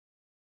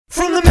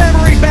From the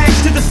memory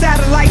banks to the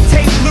satellite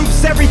tape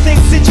loops, everything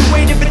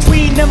situated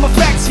between them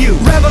affects you.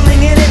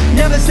 Reveling in it,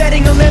 never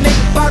setting a limit.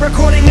 By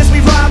recording this, we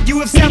robbed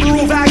you of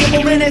several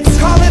valuable minutes.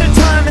 Call it a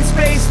time and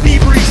space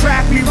thievery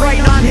track. We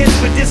writing on hits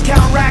with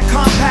discount rack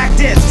compact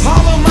discs.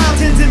 Hollow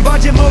mountains and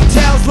budget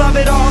motels, love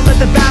it all.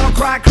 Let the battle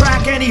cry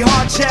crack any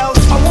hard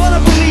shells. I wanna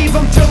believe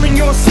I'm filling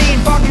your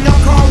scene, fogging up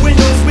car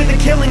windows with a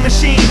killing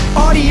machine.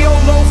 Audio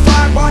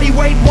lo-fi, body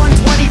weight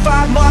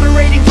 125,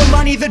 moderating for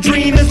money. The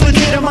dream is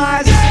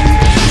legitimized.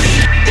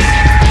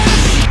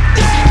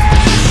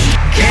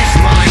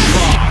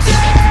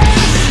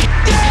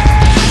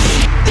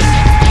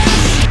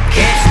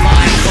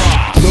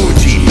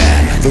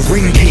 The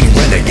Ring King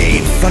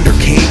Renegade,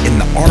 Thundercade in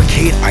the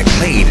arcade I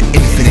played.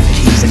 Infinite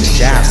keys and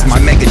shafts, my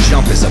mega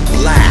jump is a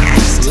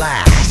blast.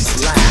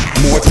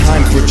 More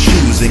time for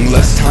choosing,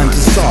 less time to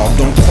solve.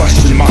 Don't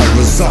question my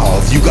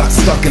resolve. You got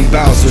stuck in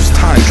Bowser's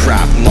time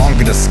trap.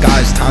 Longer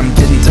disguised time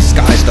didn't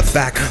disguise the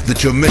fact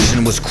that your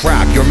mission was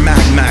crap. Your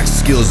Mag Max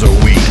skills are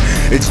weak.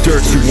 It's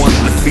dirt you want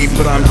to defeat,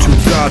 but I'm too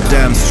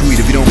goddamn sweet.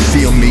 If you don't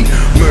feel me,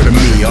 murder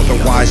me.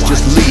 Otherwise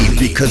just leave,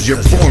 because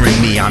you're boring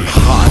me. I'm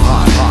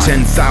hot,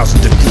 10,000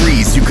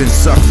 degrees. You can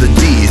suck the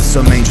D's.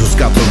 Some angels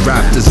got the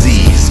rap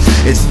disease.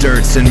 It's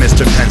Dirts in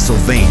Mr.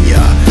 Pennsylvania.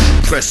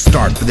 Press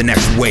start for the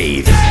next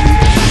wave.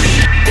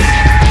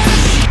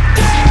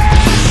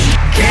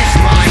 Kiss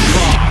my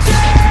cross.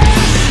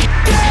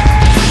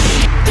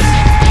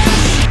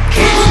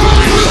 Kiss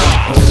my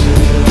cross.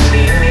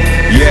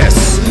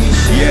 Yes.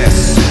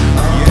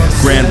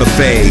 Grand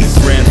Buffet.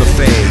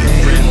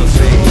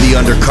 The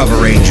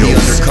Undercover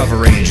Angels.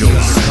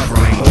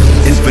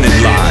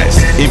 Infinite lives,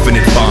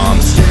 infinite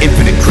bombs,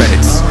 infinite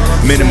credits.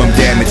 Minimum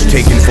damage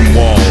taken from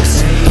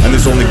walls. And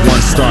there's only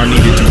one star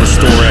needed to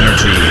restore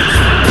energy.